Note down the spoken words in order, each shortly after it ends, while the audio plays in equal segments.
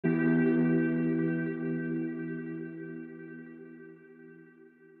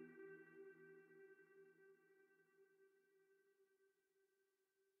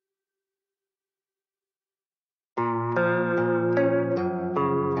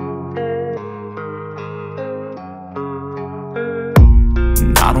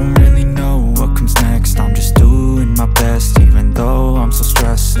even though I'm so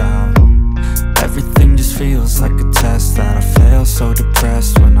stressed out. Everything just feels like a test that I fail, so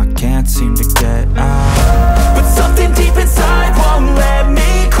depressed when I can't seem to get out. But something deep inside won't let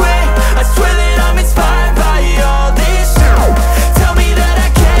me quit. I swear that I'm inspired by all this shit. Tell me that I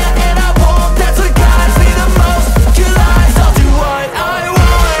can and I won't, that's what guides me the most. Your lies, I'll do what I want.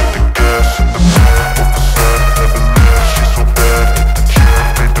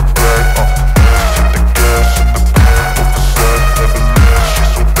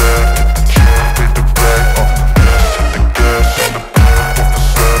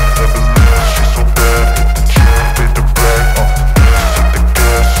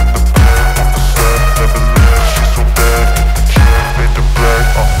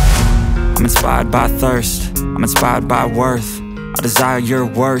 I'm inspired by thirst, I'm inspired by worth. I desire your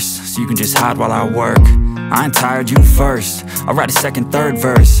worst, so you can just hide while I work. I ain't tired, you first. I'll write a second, third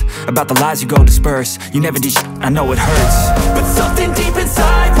verse about the lies you go disperse. You never did shit, I know it hurts. But something deep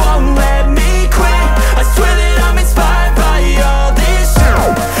inside won't let me quit. I swear that I'm inspired by all this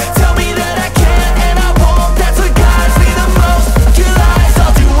shit. Tell me that I can and I won't, that's what guides me the most. Your lies,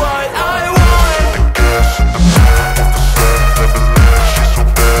 I'll do what I want.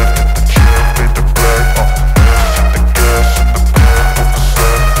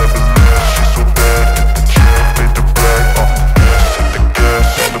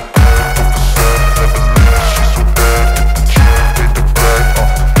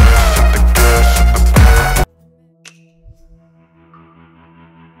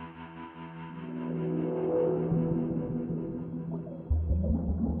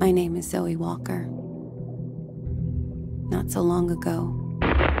 My name is Zoe Walker. Not so long ago,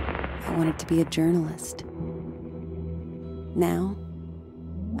 I wanted to be a journalist. Now,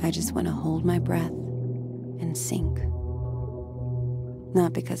 I just want to hold my breath and sink.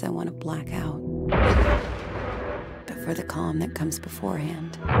 Not because I want to black out, but for the calm that comes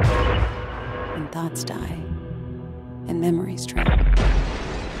beforehand. When thoughts die and memories drown.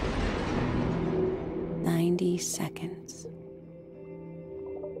 90 seconds.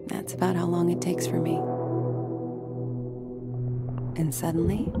 That's about how long it takes for me. And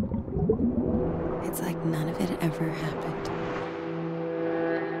suddenly, it's like none of it ever happened.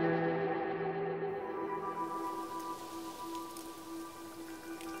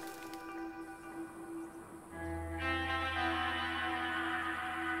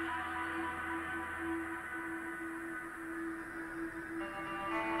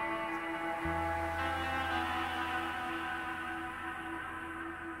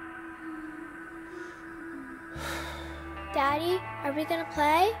 Daddy, are we gonna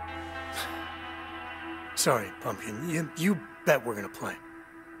play? Sorry, Pumpkin. You bet we're gonna play.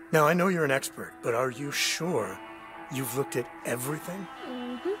 Now, I know you're an expert, but are you sure you've looked at everything?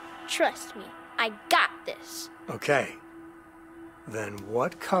 Trust me, I got this. Okay. Then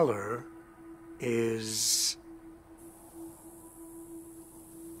what color is...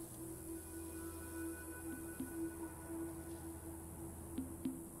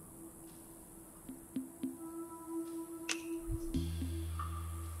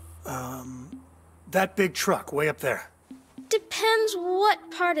 that big truck way up there? Depends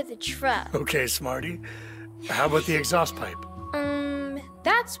what part of the truck. Okay, Smarty. How about the exhaust pipe?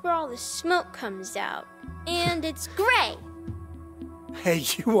 That's where all the smoke comes out. And it's gray. Hey,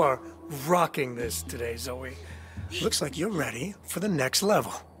 you are rocking this today, Zoe. Looks like you're ready for the next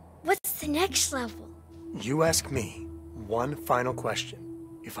level. What's the next level? You ask me one final question.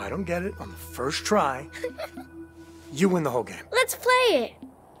 If I don't get it on the first try, you win the whole game. Let's play it.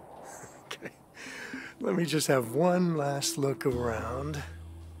 Okay. Let me just have one last look around.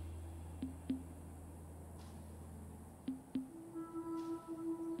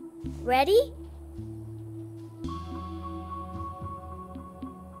 Ready?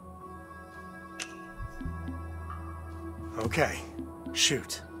 Okay,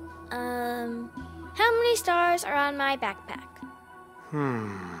 shoot. How many stars are on my backpack?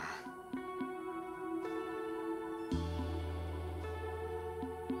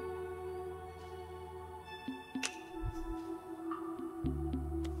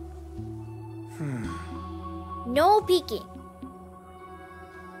 No peeking.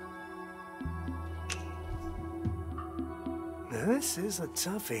 This is a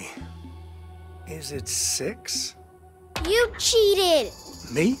toughie. Is it 6? You cheated!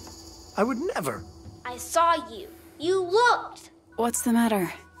 Me? I would never. I saw you. You looked! What's the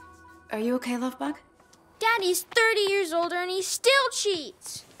matter? Are you okay, Lovebug? Daddy's 30 years older and he still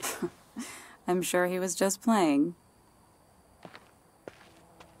cheats! I'm sure he was just playing.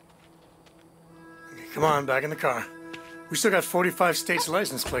 Okay, come on, back in the car. We still got 45 states'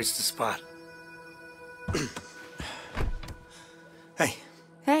 license plates to spot.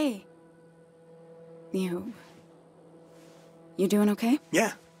 You doing okay?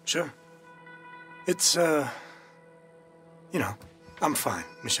 Yeah, sure. It's, you know, I'm fine,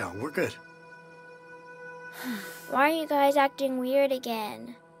 Michelle. We're good. Why are you guys acting weird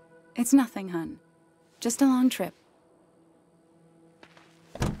again? It's nothing, hun. Just a long trip.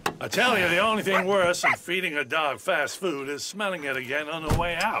 I tell you, the only thing worse than feeding a dog fast food is smelling it again on the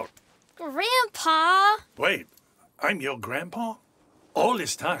way out. Grandpa! Wait, I'm your grandpa? All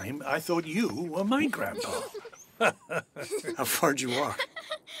this time, I thought you were my grandpa. How far'd you walk?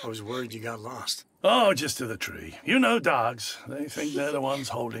 I was worried you got lost. Oh, just to the tree. You know dogs. They think they're the ones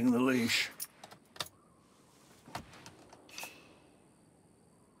holding the leash.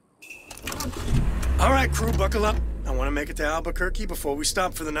 All right, crew, buckle up. I want to make it to Albuquerque before we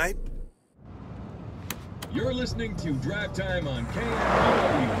stop for the night. You're listening to Drive Time on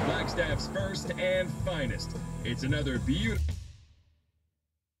KMOW, Flagstaff's first and finest. It's another beautiful...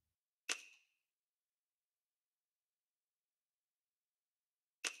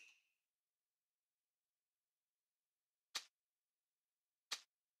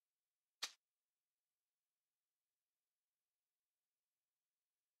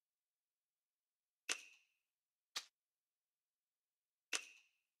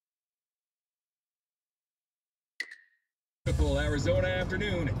 beautiful Arizona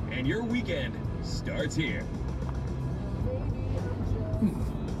afternoon, and your weekend starts here.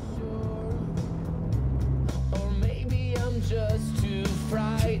 Or maybe I'm just too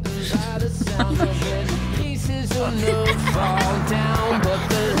frightened by the sound of it. Pieces of note fall down, but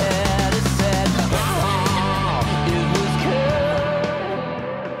the letter said, it was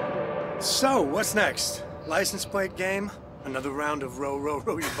good. So, what's next? License plate game? Another round of row, row,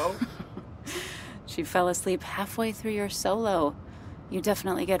 row your boat? She fell asleep halfway through your solo. You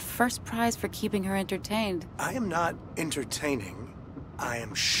definitely get first prize for keeping her entertained. I am not entertaining. I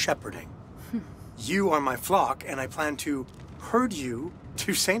am shepherding. You are my flock, and I plan to herd you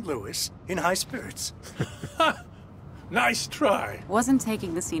to St. Louis in high spirits. Nice try. Wasn't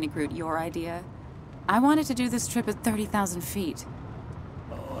taking the scenic route your idea? I wanted to do this trip at 30,000 feet.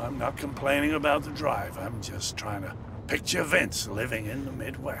 Oh, I'm not complaining about the drive. I'm just trying to picture Vince living in the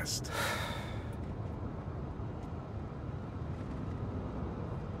Midwest.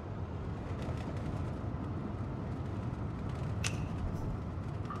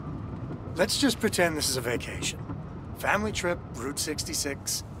 Let's just pretend this is a vacation. Family trip, Route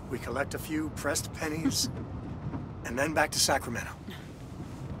 66. We collect a few pressed pennies, and then back to Sacramento.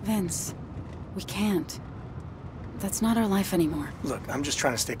 Vince, we can't. That's not our life anymore. Look, I'm just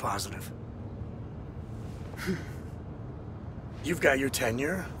trying to stay positive. You've got your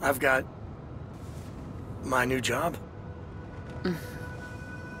tenure. I've got my new job.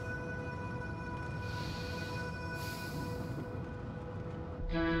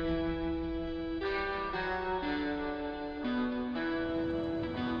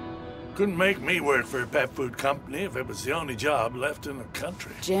 Couldn't make me work for a pet food company if it was the only job left in the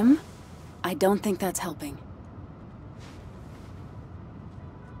country. Jim, I don't think that's helping.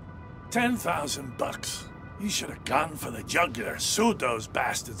 10,000 bucks. You should have gone for the jugular, sued those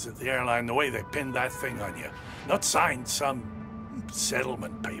bastards at the airline the way they pinned that thing on you. Not signed some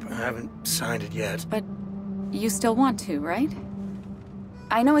settlement paper. I haven't signed it yet. But you still want to, right?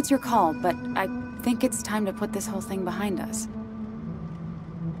 I know it's your call, but I think it's time to put this whole thing behind us.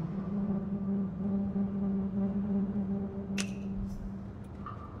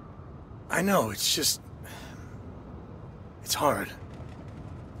 I know, it's just... it's hard.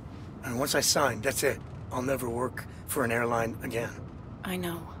 And once I sign, that's it. I'll never work for an airline again. I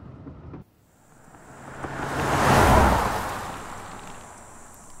know.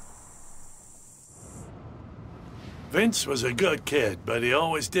 Vince was a good kid, but he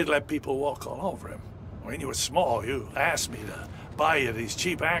always did let people walk all over him. When you were small, you asked me to buy you these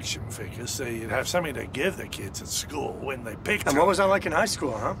cheap action figures so you'd have something to give the kids at school when they picked And you. what was I like in high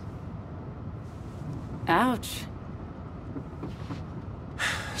school, huh? Ouch.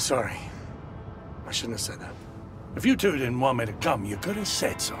 Sorry. I shouldn't have said that. If you two didn't want me to come, you could have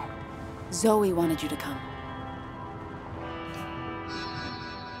said so. Zoe wanted you to come.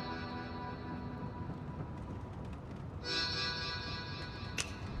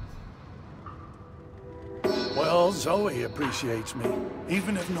 Well, Zoe appreciates me,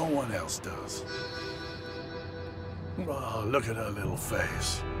 even if no one else does. Oh, look at her little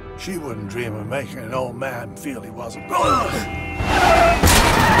face. She wouldn't dream of making an old man feel he wasn't.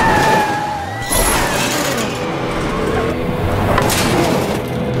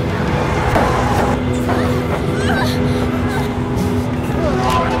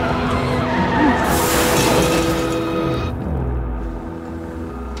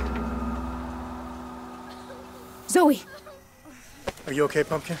 Zoe! okay,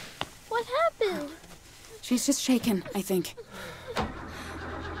 Pumpkin? What happened? She's just shaken, I think.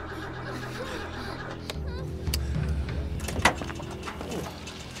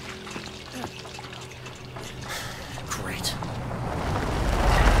 Great.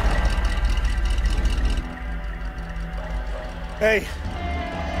 Hey,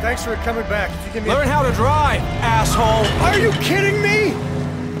 thanks for coming back. If you give me Learn how to drive, asshole! Are you kidding me?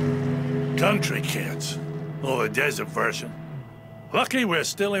 Country kids. Or the desert version. Lucky we're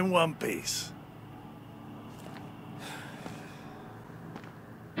still in one piece.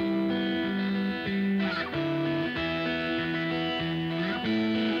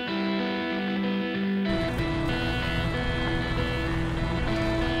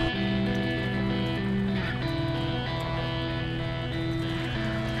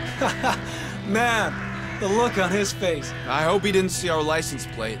 Man, the look on his face. I hope he didn't see our license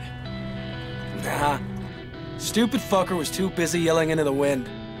plate. Nah. Stupid fucker was too busy yelling into the wind.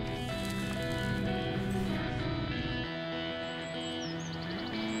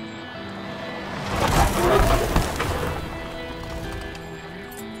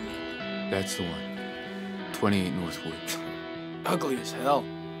 That's the one. 28 Northwood. Ugly as hell.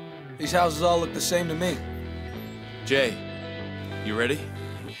 These houses all look the same to me. Jay, you ready?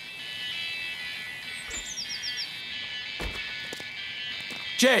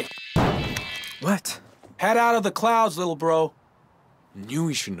 Jay! What? Head out of the clouds, little bro. Knew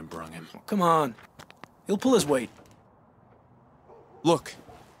we shouldn't have brung him. Come on. He'll pull his weight. Look,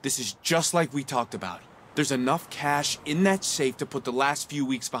 this is just like we talked about. There's enough cash in that safe to put the last few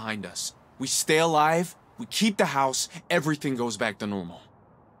weeks behind us. We stay alive, we keep the house, everything goes back to normal.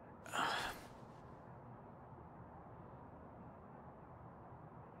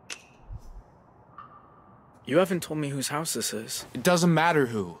 You haven't told me whose house this is. It doesn't matter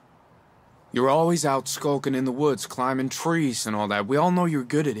who. You're always out skulking in the woods, climbing trees and all that. We all know you're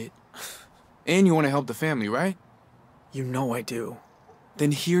good at it. And you want to help the family, right? You know I do.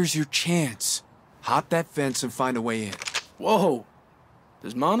 Then here's your chance. Hop that fence and find a way in. Whoa.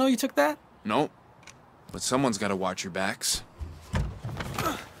 Does Ma know you took that? Nope. But someone's got to watch your backs.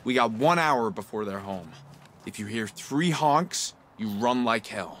 We got 1 hour before they're home. If you hear 3 honks, you run like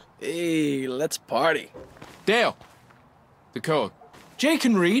hell. Hey, let's party. Dale! The code. Jay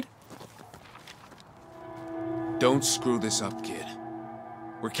can read. Don't screw this up, kid.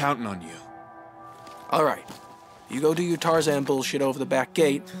 We're counting on you. All right. You go do your Tarzan bullshit over the back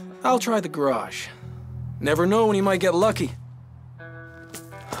gate. I'll try the garage. Never know when you might get lucky.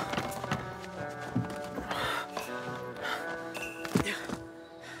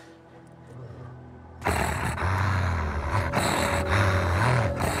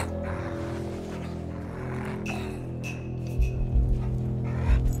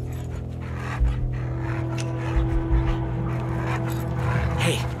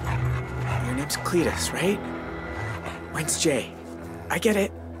 Cletus, right? Mine's Jay. I get it.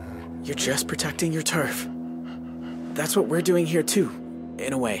 You're just protecting your turf. That's what we're doing here too,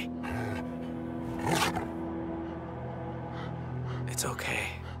 in a way. It's okay.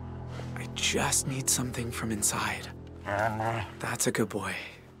 I just need something from inside. That's a good boy.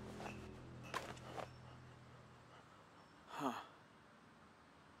 Huh.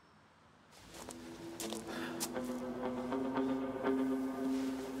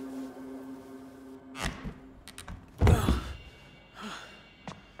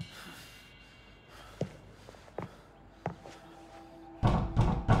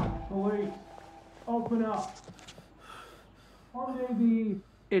 Police, open up. Or maybe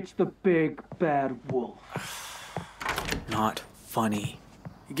it's the big bad wolf. Not funny.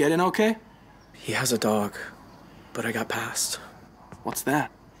 You get in okay? He has a dog, but I got past. What's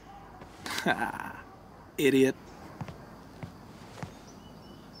that? Idiot.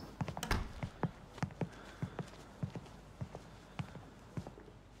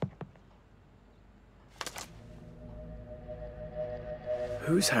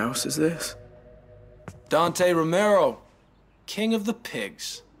 Whose house is this? Dante Romero, king of the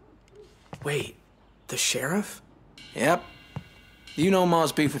pigs. Wait, the sheriff? Yep. You know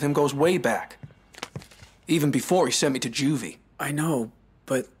Ma's beef with him goes way back. Even before he sent me to juvie. I know,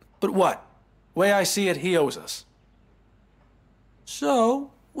 but... But what? Way I see it, he owes us.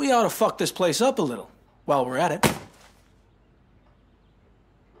 So, we ought to fuck this place up a little, while we're at it.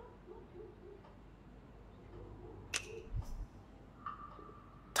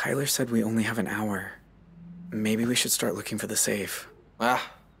 Tyler said we only have an hour. Maybe we should start looking for the safe.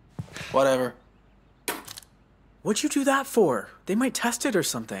 Ah, whatever. What'd you do that for? They might test it or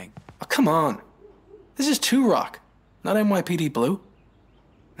something. Oh, come on. This is 2 Rock, not NYPD Blue.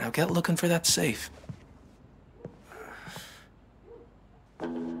 Now get looking for that safe.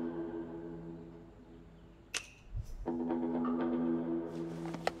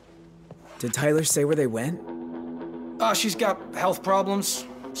 Did Tyler say where they went? She's got health problems.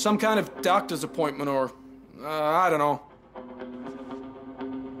 Some kind of doctor's appointment or... I don't know.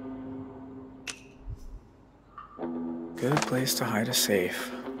 Good place to hide a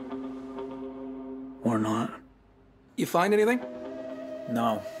safe. Or not. You find anything?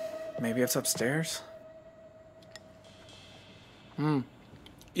 No. Maybe it's upstairs?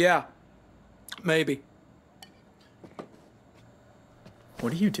 Yeah. Maybe.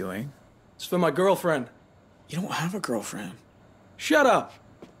 What are you doing? It's for my girlfriend. You don't have a girlfriend. Shut up!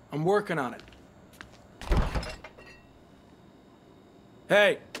 I'm working on it.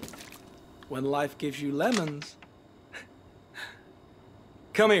 Hey! When life gives you lemons...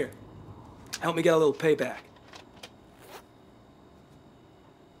 Come here. Help me get a little payback.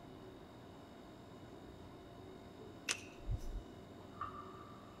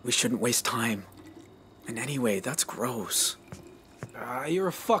 We shouldn't waste time. And anyway, that's gross. You're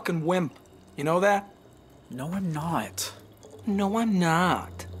a fucking wimp. You know that? No, I'm not. No, I'm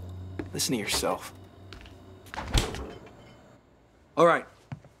not. Listen to yourself. All right.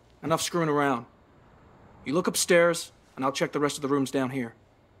 Enough screwing around. You look upstairs, and I'll check the rest of the rooms down here.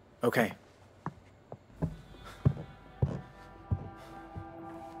 Okay.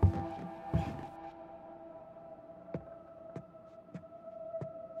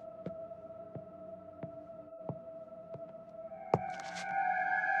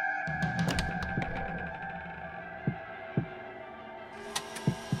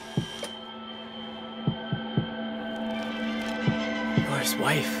 His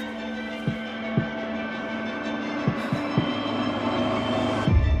wife.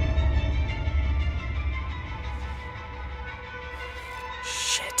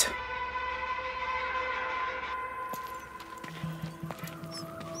 Shit.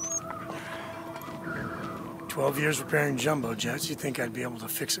 "12 years repairing jumbo jets. You'd think I'd be able to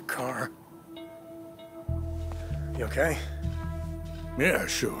fix a car. You okay? Yeah,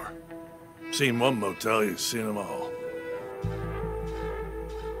 sure. Seen one motel, you've seen them all.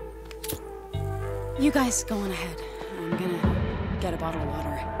 You guys go on ahead. I'm gonna get a bottle of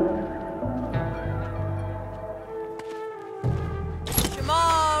water.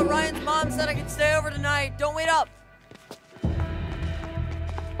 Shema, Ryan's mom said I could stay over tonight. Don't wait up.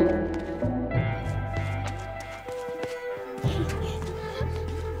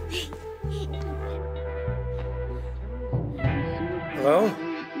 Hello?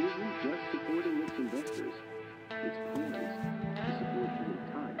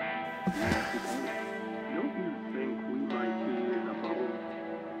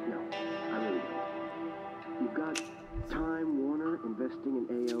 Investing in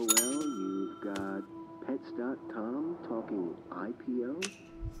AOL, you've got Pets.com talking IPO.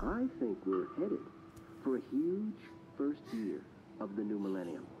 I think we're headed for a huge first year of the new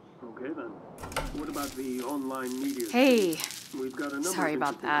millennium. Okay then. What about the online media? Hey. We've got a number Sorry of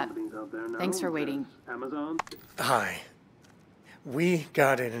about that. companies out there now. Thanks for waiting. Amazon. Hi. We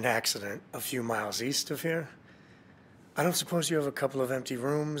got in an accident a few miles east of here. I don't suppose you have a couple of empty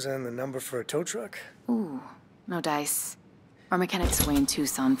rooms and the number for a tow truck? Ooh, no dice. Our mechanic's away in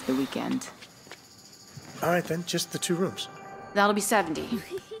Tucson for the weekend. All right then, just the 2 rooms. That'll be 70.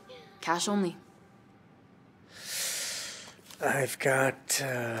 Cash only. I've got,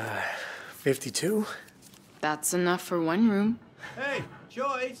 52. That's enough for 1 room. Hey,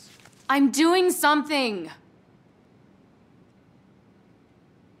 Joyce! I'm doing something!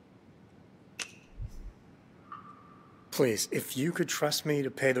 Please, if you could trust me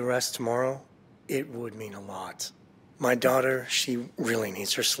to pay the rest tomorrow, it would mean a lot. My daughter, she really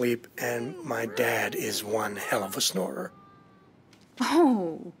needs her sleep, and my dad is one hell of a snorer.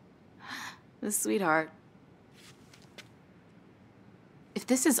 Oh, the sweetheart. If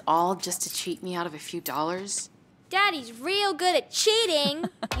this is all just to cheat me out of a few dollars... Daddy's real good at cheating.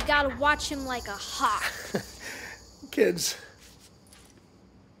 You gotta watch him like a hawk. Kids.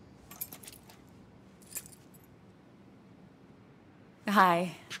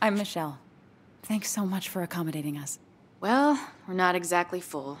 Hi, I'm Michelle. Thanks so much for accommodating us. Well, we're not exactly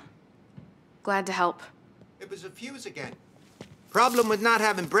full. Glad to help. It was a fuse again. Problem with not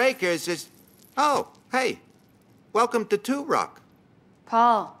having breakers is... Oh, hey. Welcome to Two Rock.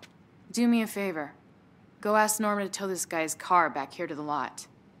 Paul, do me a favor. Go ask Norma to tow this guy's car back here to the lot.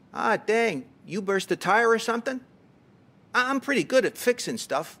 Ah, dang. You burst a tire or something? I'm pretty good at fixing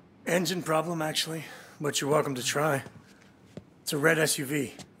stuff. Engine problem, actually, but you're welcome to try. It's a red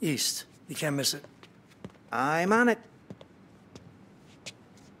SUV, east. You can't miss it. I'm on it.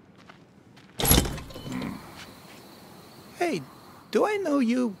 Hey, do I know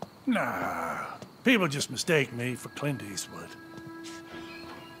you? Nah. People just mistake me for Clint Eastwood.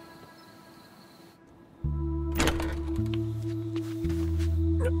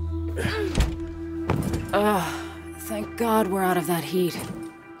 Thank God we're out of that heat.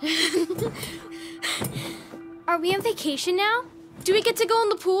 Are we on vacation now? Do we get to go in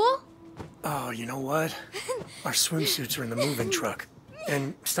the pool? Oh, you know what? Our swimsuits are in the moving truck.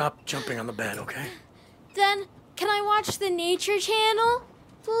 And stop jumping on the bed, okay? Then, can I watch the Nature Channel?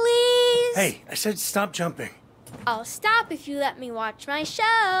 Please? Hey, I said stop jumping. I'll stop if you let me watch my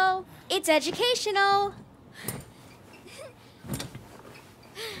show. It's educational.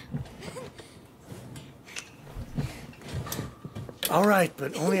 All right,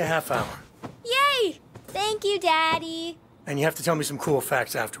 but only a half hour. Yay! Thank you, Daddy. And you have to tell me some cool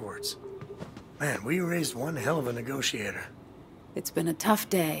facts afterwards. Man, we raised one hell of a negotiator. It's been a tough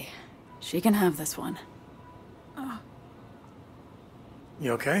day. She can have this one.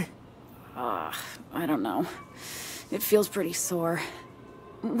 You okay? I don't know. It feels pretty sore.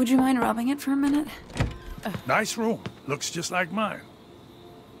 Would you mind rubbing it for a minute? Nice room. Looks just like mine.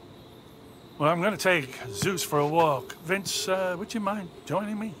 Well, I'm gonna take Zeus for a walk. Vince, would you mind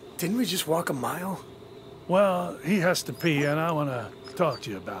joining me? Didn't we just walk a mile? Well, he has to pee, and I want to talk to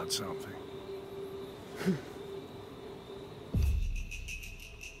you about something.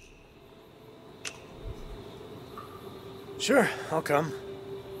 Sure, I'll come.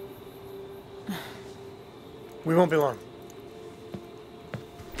 We won't be long.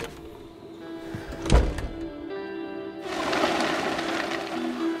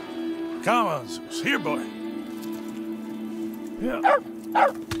 Come on, Zeus. Here, boy. Yeah.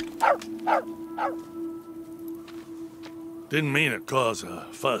 Didn't mean to cause a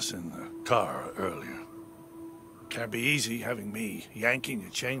fuss in the car earlier. Can't be easy having me yanking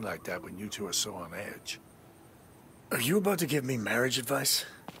your chain like that when you two are so on edge. Are you about to give me marriage advice?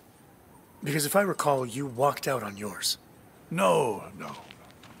 Because if I recall, you walked out on yours. No.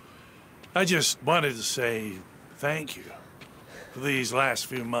 I just wanted to say thank you for these last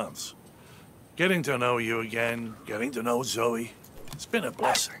few months. Getting to know you again, getting to know Zoe, it's been a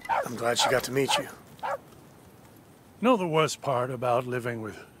blessing. I'm glad she got to meet you. You know the worst part about living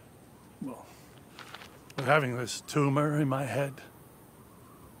with having this tumor in my head?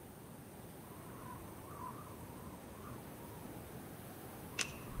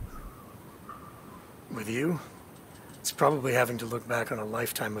 With you? It's probably having to look back on a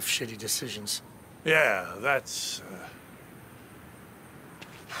lifetime of shitty decisions. Yeah, that's...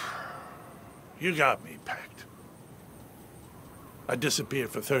 You got me pegged. I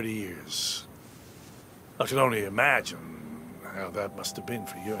disappeared for 30 years. I can only imagine how that must have been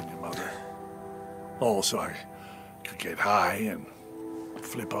for you and your mother. Also, I could get high and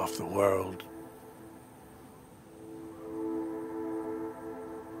flip off the world.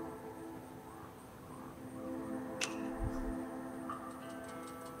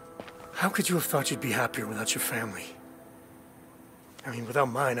 How could you have thought you'd be happier without your family? I mean, without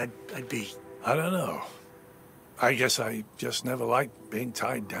mine, I'd be... I don't know. I guess I just never liked being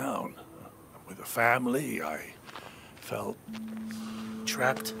tied down. With a family, I felt...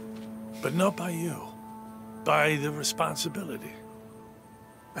 trapped? But not by you. By the responsibility.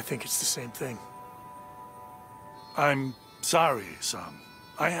 I think it's the same thing. I'm sorry, son.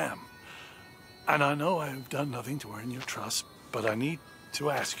 I am. And I know I've done nothing to earn your trust, but I need to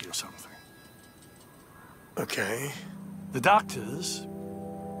ask you something. Okay. The doctors,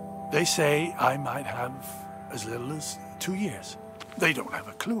 they say I might have as little as 2 years. They don't have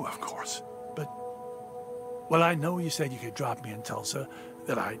a clue, of course. But, well, I know you said you could drop me in Tulsa,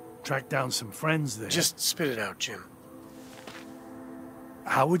 that I tracked down some friends there. Just spit it out, Jim.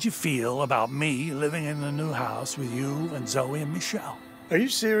 How would you feel about me living in a new house with you and Zoe and Michelle? Are you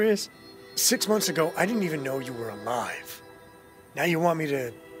serious? 6 months ago, I didn't even know you were alive. Now you want me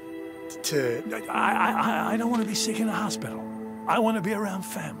to... I don't want to be sick in a hospital. I want to be around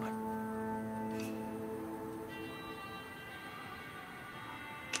family.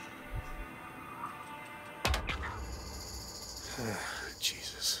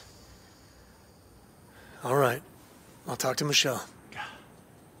 Jesus. All right. I'll talk to Michelle.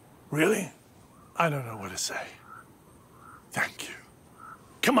 Really? I don't know what to say. Thank you.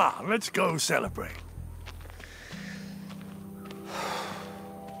 Come on, let's go celebrate.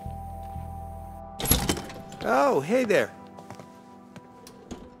 Oh, hey there.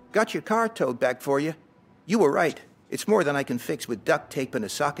 Got your car towed back for you. You were right. It's more than I can fix with duct tape and a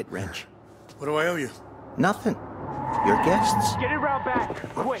socket wrench. What do I owe you? Nothing. Your guests. Get it round back,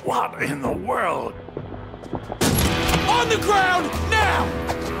 quick. What in the world? On the ground, now!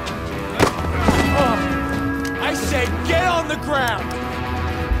 I said get on the ground!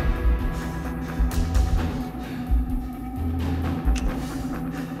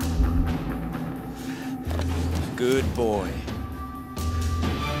 Good boy.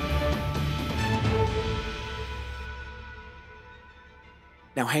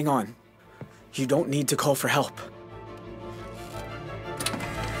 Now hang on. You don't need to call for help.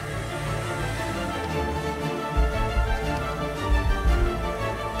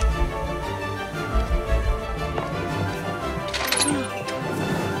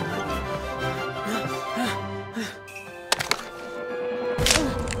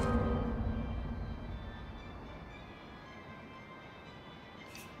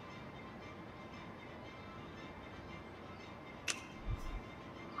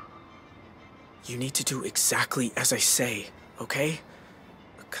 You need to do exactly as I say, okay?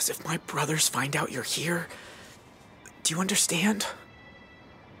 Because if my brothers find out you're here, do you understand?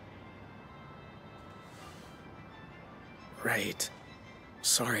 Right.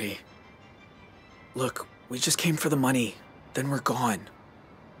 Sorry. Look, we just came for the money, then we're gone.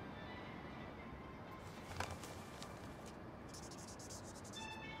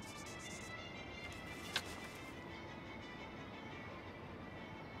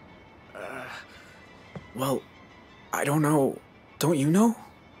 Well, I don't know. Don't you know?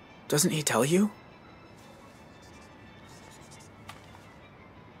 Doesn't he tell you?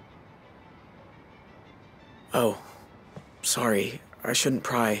 Oh, sorry. I shouldn't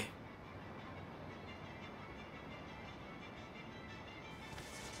pry.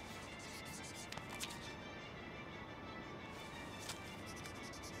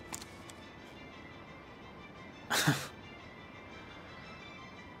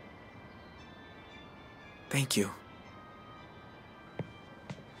 Thank you.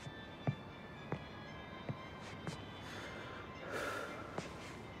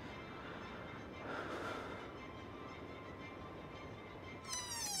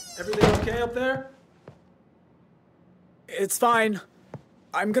 Everything okay up there? It's fine.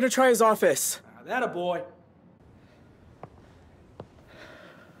 I'm gonna try his office. That a boy.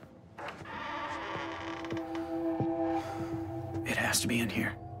 It has to be in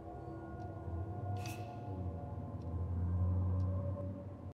here.